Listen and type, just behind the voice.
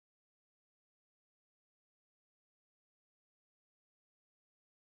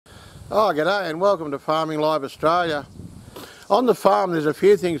Oh, g'day and welcome to Farming Live Australia. On the farm there's a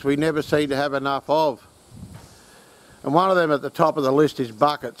few things we never seem to have enough of. And one of them at the top of the list is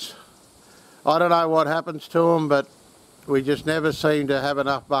buckets. I don't know what happens to them, but we just never seem to have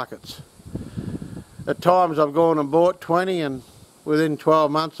enough buckets. At times I've gone and bought 20 and within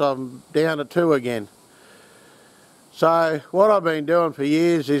 12 months I'm down to 2 again. So what I've been doing for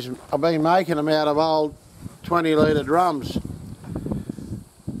years is I've been making them out of old 20 litre drums.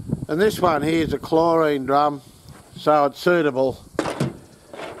 And this one here is a chlorine drum, so it's suitable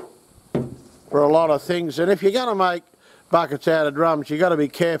for a lot of things. And if you're going to make buckets out of drums, you've got to be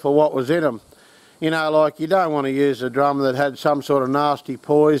careful what was in them. You know, like you don't want to use a drum that had some sort of nasty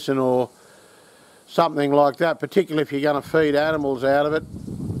poison or something like that, particularly if you're going to feed animals out of it.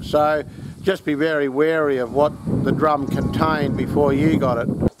 So just be very wary of what the drum contained before you got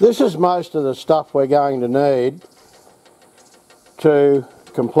it. This is most of the stuff we're going to need to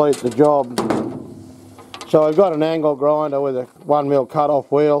complete the job. So I've got an angle grinder with a 1mm cut-off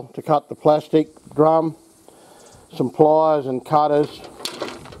wheel to cut the plastic drum, some pliers and cutters,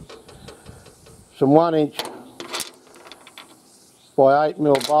 some 1" by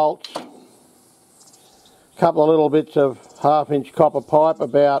 8mm bolts, a couple of little bits of 1/2" copper pipe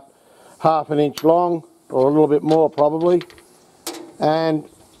about 1/2 inch long, or a little bit more probably, and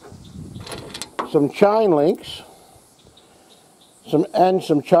some chain links. Some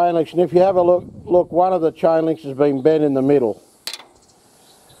chain links, and if you have a look, one of the chain links has been bent in the middle.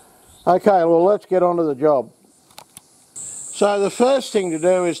 Okay, well let's get on to the job. So the first thing to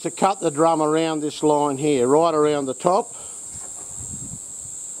do is to cut the drum around this line here, right around the top,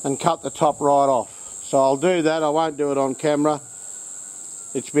 and cut the top right off. So I'll do that, I won't do it on camera,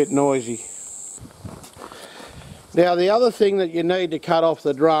 it's a bit noisy. Now the other thing that you need to cut off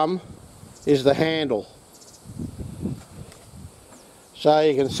the drum is the handle. So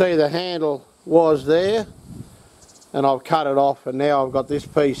you can see the handle was there and I've cut it off, and now I've got this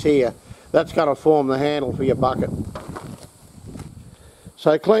piece here. That's going to form the handle for your bucket.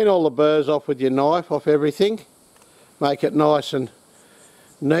 So clean all the burrs off with your knife, off everything. Make it nice and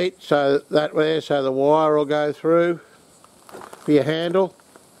neat so that there, so the wire will go through for your handle.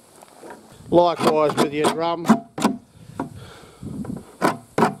 Likewise with your drum.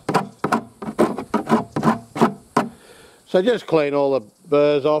 So just clean all the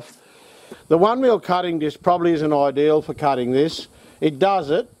burrs off. The 1mm cutting disc probably isn't ideal for cutting this. It does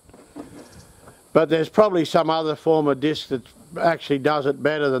it, but there's probably some other form of disc that actually does it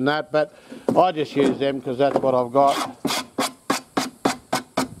better than that, but I just use them because that's what I've got.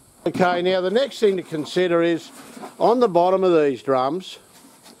 Okay, now the next thing to consider is on the bottom of these drums,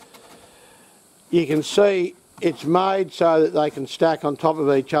 you can see it's made so that they can stack on top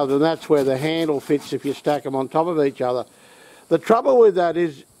of each other, and that's where the handle fits if you stack them on top of each other. The trouble with that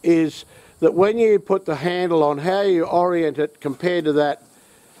is that when you put the handle on, how you orient it compared to that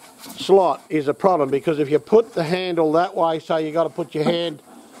slot is a problem, because if you put the handle that way, so you've got to put your hand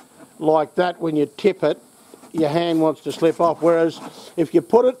like that when you tip it, your hand wants to slip off, whereas if you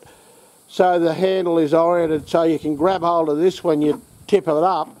put it so the handle is oriented so you can grab hold of this when you tip it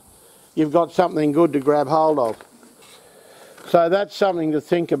up, you've got something good to grab hold of. So that's something to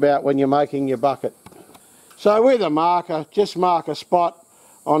think about when you're making your bucket. So with a marker, just mark a spot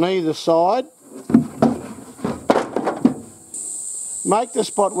on either side. Make the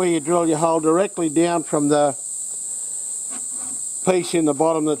spot where you drill your hole directly down from the piece in the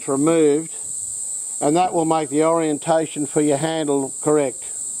bottom that's removed, and that will make the orientation for your handle correct.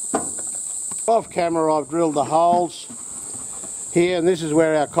 Off camera I've drilled the holes here, and this is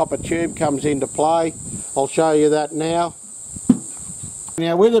where our copper tube comes into play. I'll show you that now.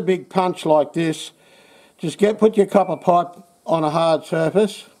 Now with a big punch like this, just put your copper pipe on a hard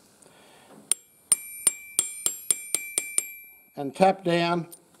surface and tap down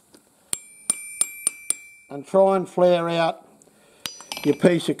and try and flare out your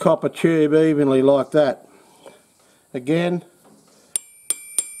piece of copper tube evenly like that. Again.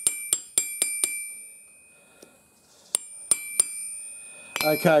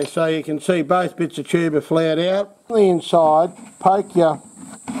 Okay, so you can see both bits of tube are flared out. On the inside, poke your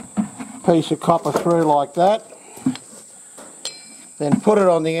piece of copper through like that, then put it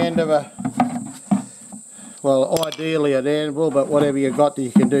on the end of a, well ideally an anvil, but whatever you've got that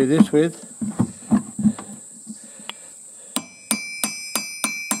you can do this with.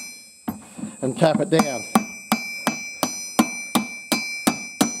 And tap it down.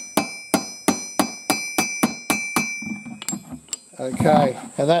 Okay,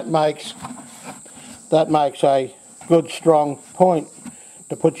 and that makes a good strong point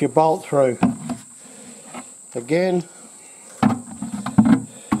to put your bolt through. Again,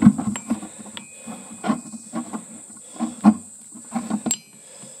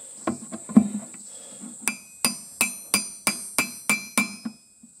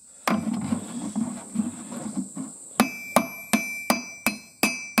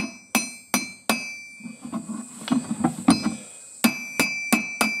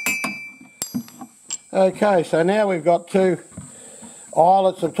 Okay, so now we've got 2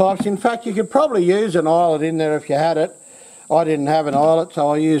 eyelets of types. In fact, you could probably use an eyelet in there if you had it. I didn't have an eyelet, so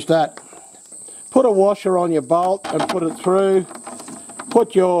I used that. Put a washer on your bolt and put it through.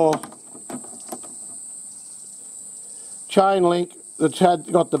 Put your chain link that's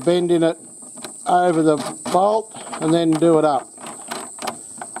got the bend in it over the bolt and then do it up.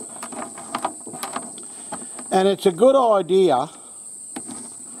 And it's a good idea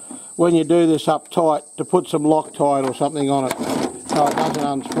when you do this up tight to put some Loctite or something on it so it doesn't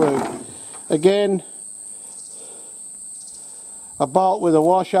unscrew. Again, a bolt with a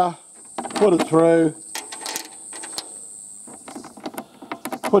washer, put it through,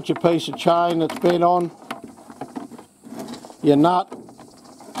 put your piece of chain that's bent on, your nut,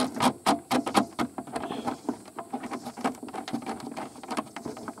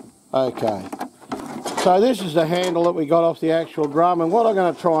 okay. So this is the handle that we got off the actual drum, and what I'm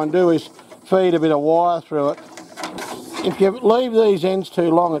going to try and do is feed a bit of wire through it. If you leave these ends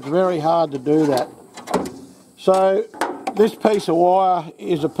too long, it's very hard to do that. So this piece of wire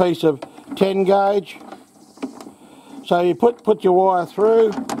is a piece of 10 gauge. So you put your wire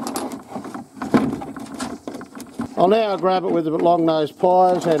through. I'll now grab it with the long nose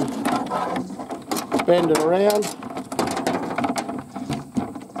pliers and bend it around.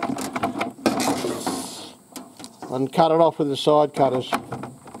 And cut it off with the side cutters.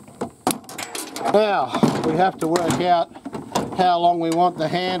 Now we have to work out how long we want the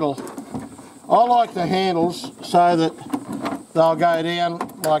handle. I like the handles so that they'll go down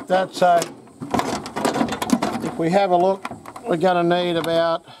like that. So if we have a look, we're going to need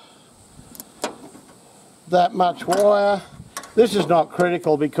about that much wire. This is not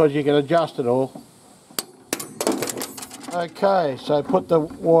critical because you can adjust it all. Okay, so put the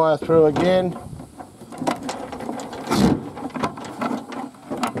wire through again.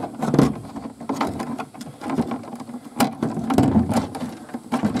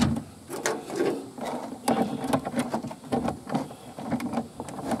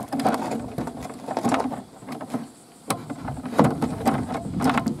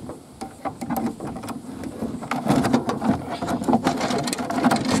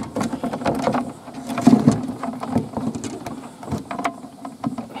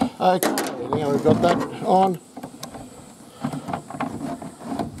 Okay, now we've got that on.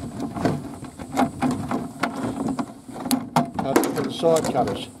 For the side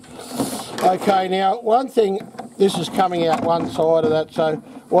cutters. Okay, now one thing, this is coming out one side of that, so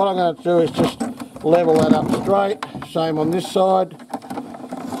what I'm going to do is just level that up straight. Same on this side.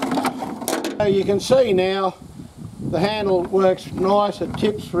 So you can see now the handle works nice, it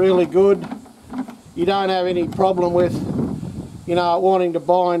tips really good. You don't have any problem with, you know, wanting to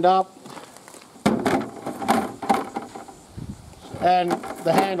bind up, and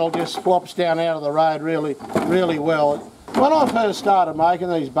the handle just flops down out of the road really well. When I first started making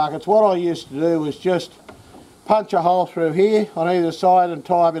these buckets, what I used to do was just punch a hole through here on either side and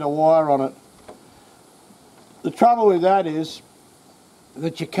tie a bit of wire on it. The trouble with that is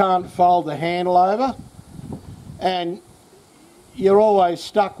that you can't fold the handle over, and you're always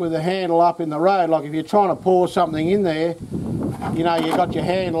stuck with the handle up in the road. Like if you're trying to pour something in there, you know, you've got your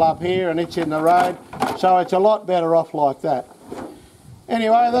handle up here and it's in the road, so it's a lot better off like that.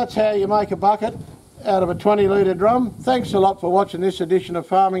 Anyway, that's how you make a bucket out of a 20 litre drum. Thanks a lot for watching this edition of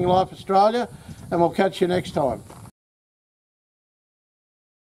Farming Life Australia, and we'll catch you next time.